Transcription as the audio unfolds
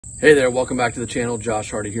Hey there, welcome back to the channel. Josh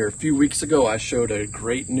Hardy here. A few weeks ago I showed a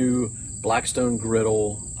great new Blackstone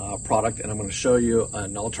Griddle product, and I'm going to show you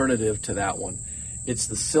an alternative to that one. It's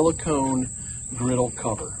the silicone griddle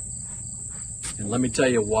cover. And let me tell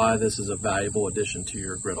you why this is a valuable addition to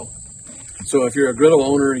your griddle. So if you're a griddle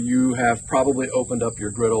owner, you have probably opened up your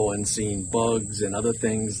griddle and seen bugs and other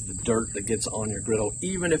things, the dirt that gets on your griddle.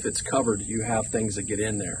 Even if it's covered, you have things that get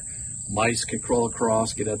in there. Mice can crawl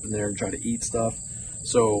across, get up in there and try to eat stuff.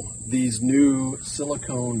 So these new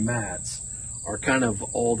silicone mats are kind of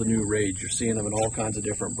all the new rage. You're seeing them in all kinds of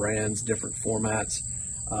different brands, different formats.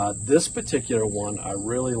 This particular one, I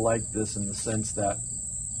really like this in the sense that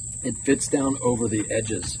it fits down over the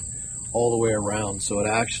edges all the way around. So it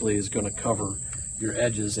actually is going to cover your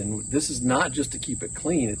edges. And this is not just to keep it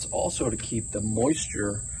clean, it's also to keep the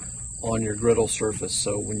moisture on your griddle surface.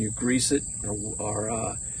 So when you grease it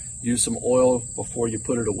or use some oil before you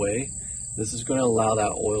put it away, this is going to allow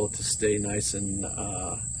that oil to stay nice and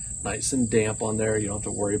damp on there. You don't have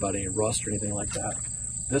to worry about any rust or anything like that.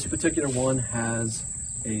 This particular one has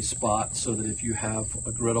a spot so that if you have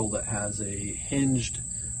a griddle that has a hinged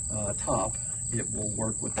top, it will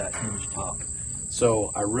work with that hinged top.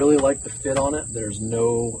 So I really like the fit on it. There's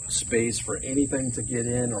no space for anything to get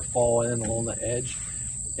in or fall in along the edge.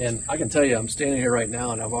 And I can tell you, I'm standing here right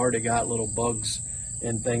now and I've already got little bugs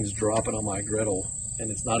and things dropping on my griddle, and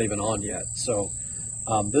it's not even on yet. So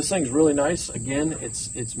this thing's really nice. Again,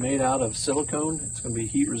 it's made out of silicone. It's going to be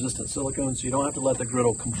heat resistant silicone, so you don't have to let the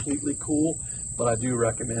griddle completely cool, but I do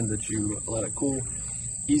recommend that you let it cool.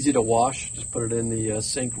 Easy to wash. Just put it in the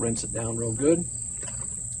sink, rinse it down real good,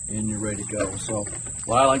 and you're ready to go. So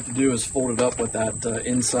what I like to do is fold it up with that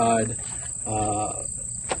inside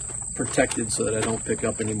protected so that I don't pick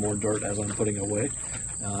up any more dirt as I'm putting it away.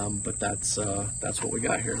 But that's what we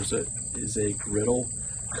got here. Is a griddle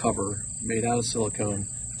cover made out of silicone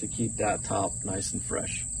to keep that top nice and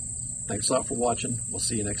fresh. Thanks a lot for watching. We'll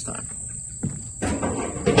see you next time.